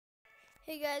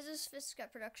Hey guys, this is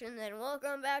Fistcut Productions, and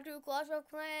welcome back to Clash of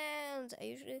Clans. I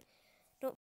usually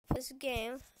don't play this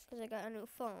game because I got a new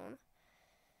phone,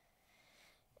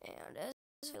 and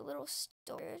there's a little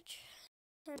storage.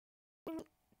 And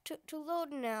to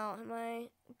load now, my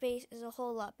base is a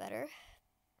whole lot better,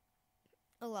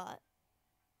 a lot,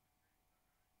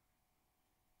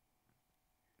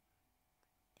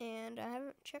 and I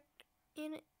haven't checked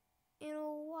in a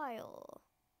while.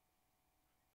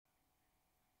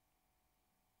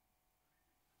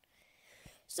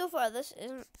 So far, this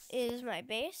is my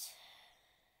base.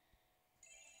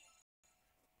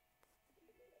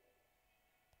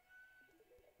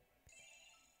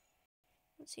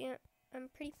 Let's see, I'm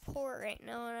pretty poor right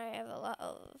now, and I have a lot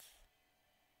of,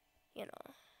 you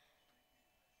know.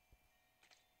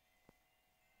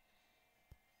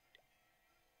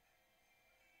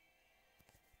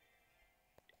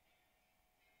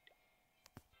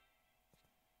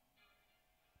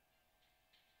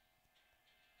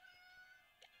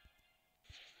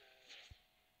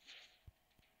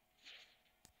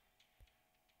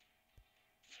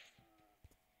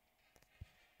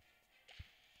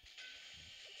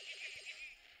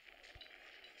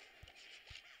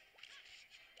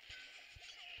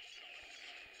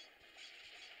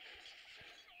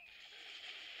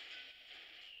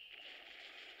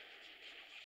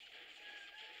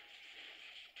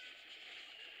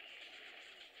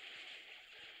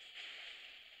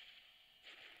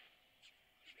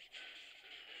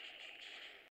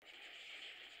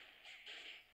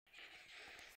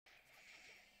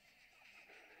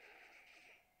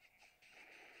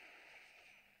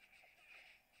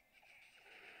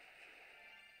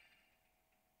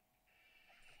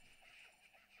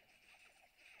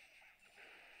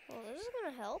 Well, this is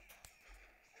gonna help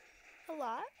a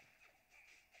lot.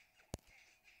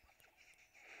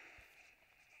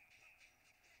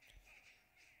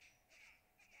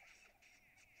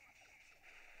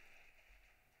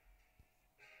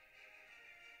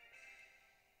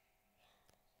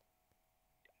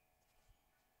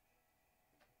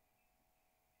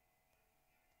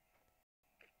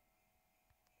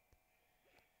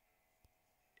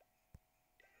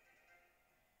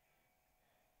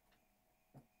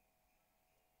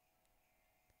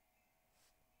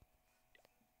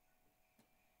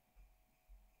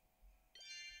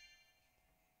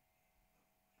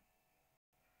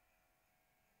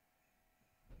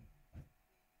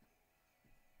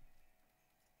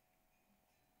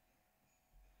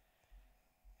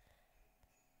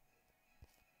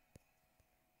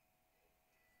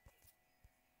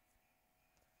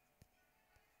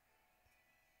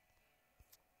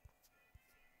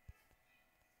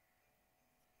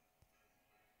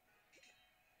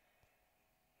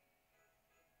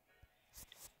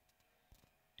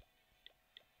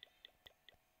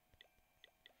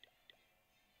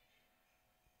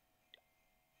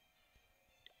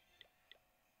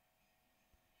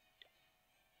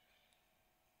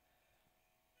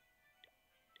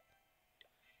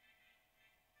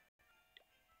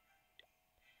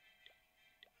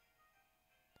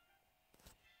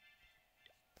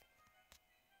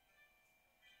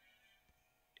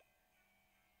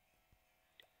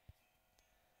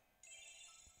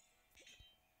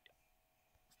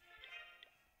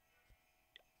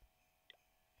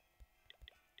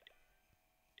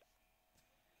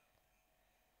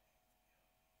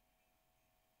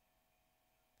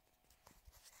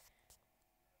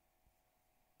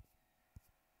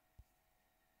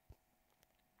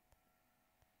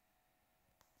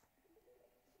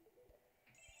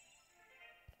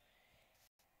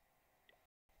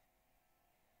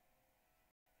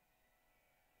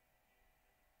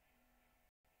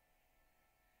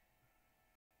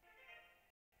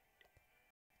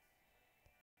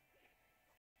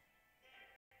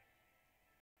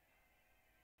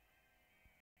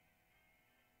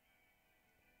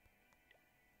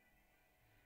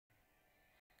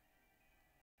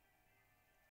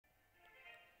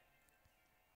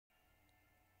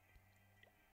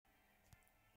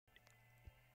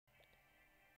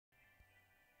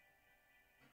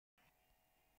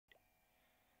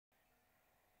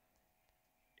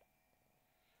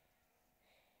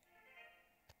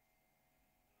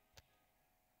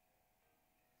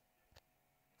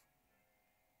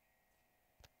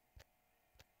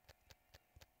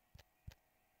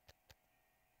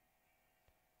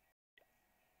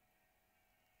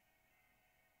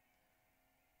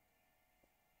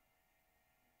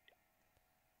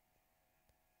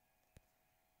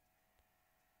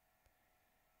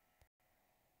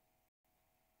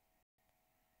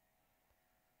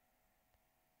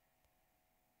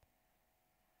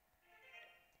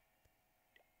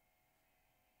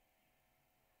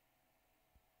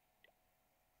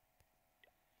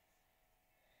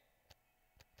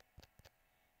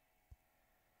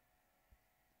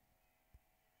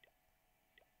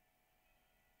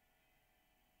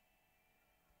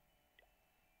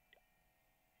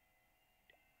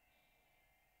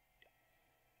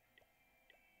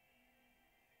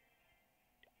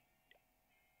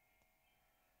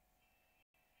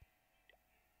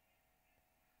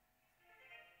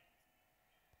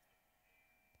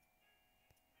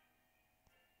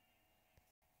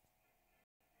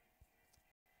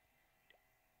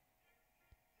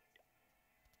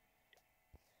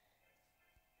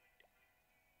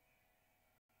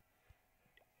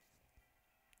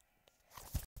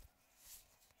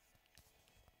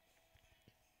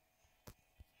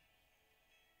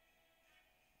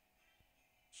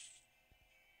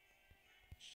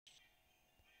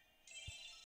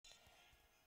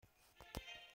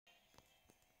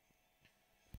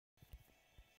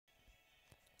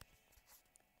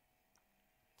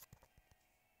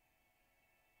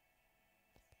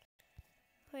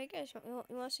 Hey guys, you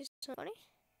want to see something funny?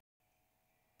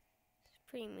 It's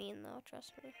pretty mean though,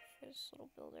 trust me. For this little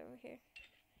build over here.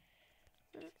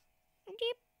 Deep. Deep.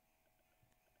 Deep.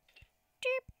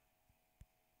 Deep.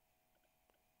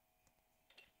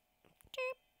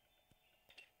 Deep. Deep.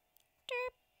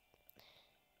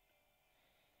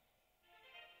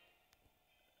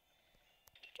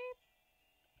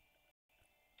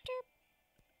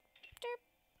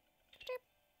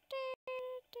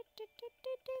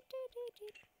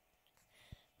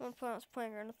 One point I was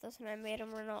playing around with this and I made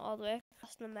him run all the way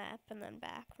across the map and then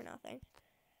back for nothing.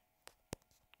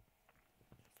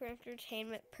 For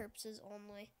entertainment purposes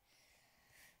only.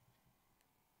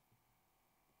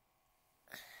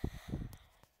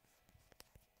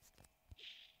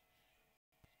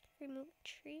 Remove a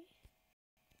tree.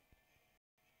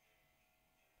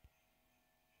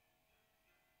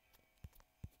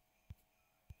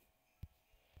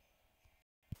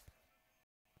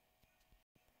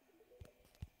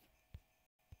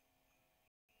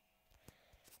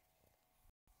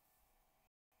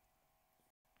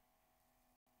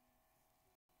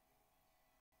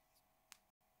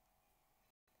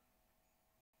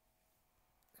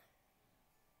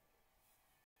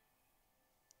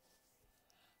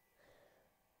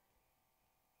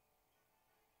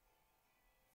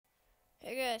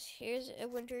 Hey guys, here's a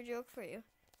winter joke for you.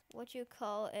 What do you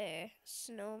call a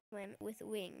snowman with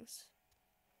wings?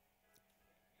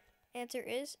 Answer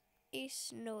is a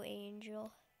snow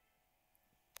angel.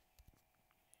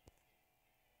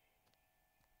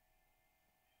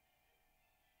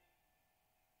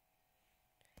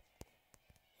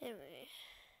 Anyway.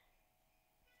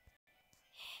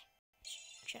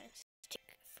 Trying to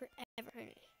stick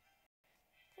forever.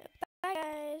 Bye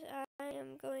guys, I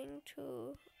am going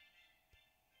to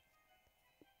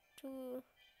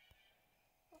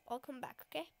I'll come back,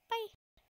 okay? Bye.